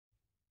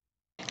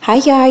Hi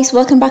guys,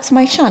 welcome back to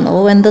my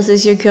channel, and this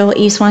is your girl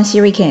Yves once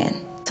here again.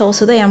 So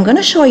today I'm going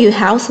to show you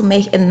how to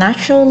make a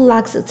natural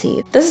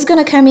laxative. This is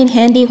going to come in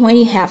handy when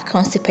you have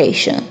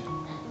constipation.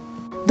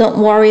 Don't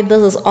worry,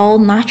 this is all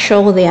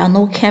natural, there are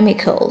no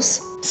chemicals.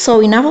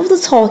 So enough of the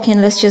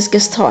talking, let's just get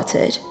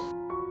started.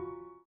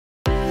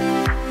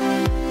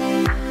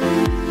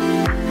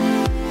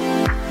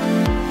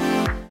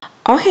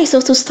 Okay,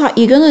 so to start,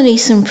 you're gonna need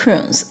some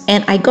prunes,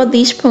 and I got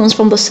these prunes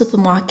from the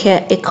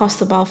supermarket. It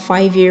cost about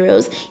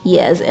 €5,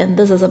 yes, and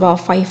this is about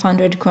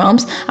 500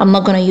 grams. I'm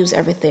not gonna use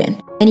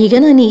everything. And you're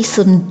gonna need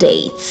some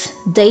dates.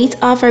 Dates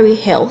are very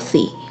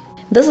healthy.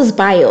 This is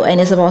bio and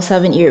it's about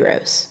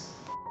 €7.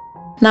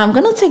 Now I'm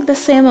gonna take the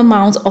same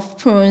amount of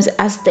prunes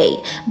as date,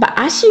 but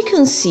as you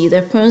can see,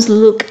 the prunes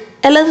look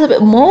a little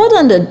bit more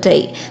than the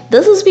date.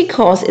 This is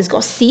because it's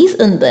got seeds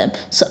in them,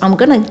 so I'm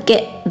gonna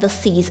get the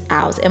seeds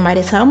out, and by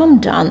the time I'm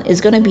done,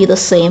 it's gonna be the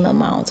same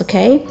amount,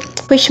 okay?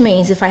 Which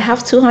means if I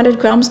have 200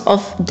 grams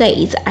of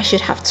dates, I should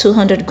have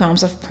 200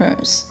 grams of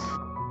prunes.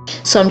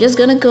 So I'm just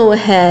gonna go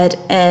ahead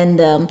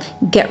and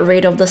get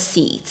rid of the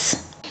seeds.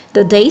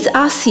 The dates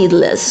are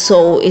seedless,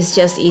 so it's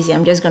just easy.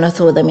 I'm just gonna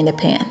throw them in the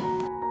pan.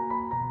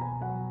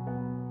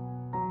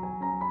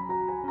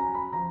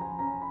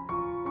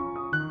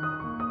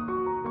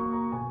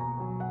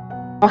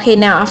 Okay,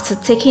 now after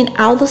taking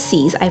out the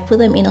seeds, I put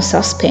them in a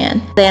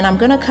saucepan. Then I'm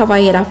gonna cover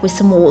it up with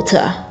some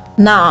water.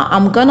 Now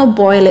I'm gonna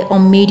boil it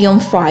on medium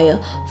fire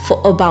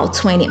for about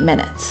 20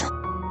 minutes.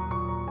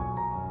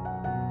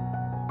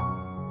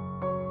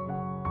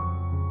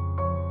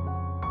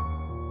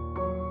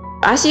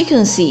 As you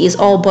can see, it's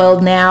all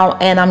boiled now,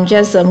 and I'm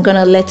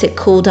gonna let it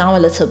cool down a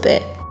little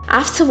bit.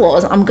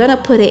 Afterwards, I'm gonna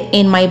put it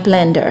in my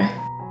blender.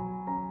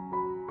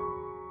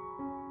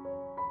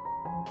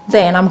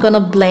 Then I'm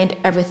gonna blend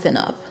everything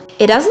up.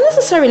 It doesn't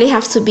necessarily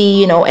have to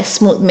be, a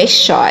smooth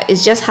mixture. It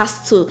just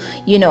has to,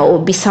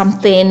 be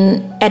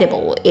something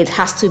edible. It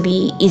has to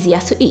be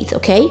easier to eat,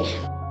 okay?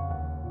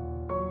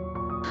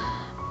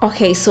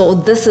 Okay, so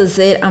this is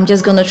it. I'm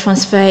just gonna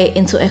transfer it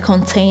into a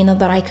container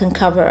that I can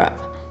cover up.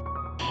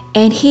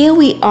 And here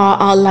we are,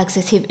 our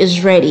laxative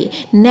is ready.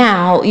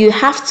 Now you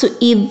have to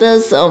eat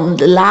this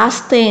the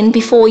last thing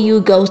before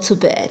you go to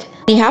bed.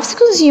 You have to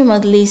consume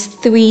at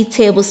least 3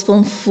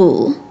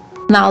 tablespoonfuls.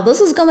 Now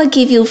this is gonna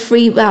give you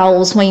free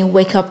bowels when you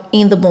wake up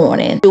in the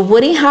morning. You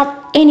wouldn't have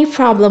any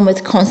problem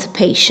with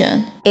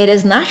constipation. It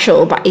is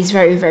natural, but it's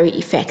very, very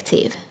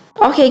effective.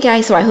 Okay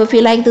guys, so I hope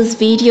you like this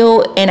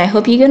video, and I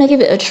hope you're gonna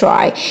give it a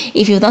try.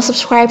 If you've not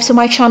subscribed to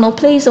my channel,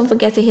 please don't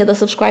forget to hit the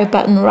subscribe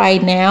button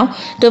right now.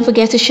 Don't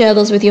forget to share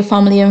those with your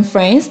family and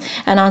friends.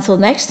 And until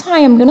next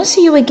time, I'm gonna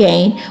see you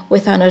again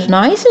with another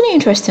nice and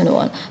interesting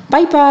one.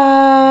 Bye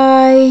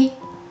bye.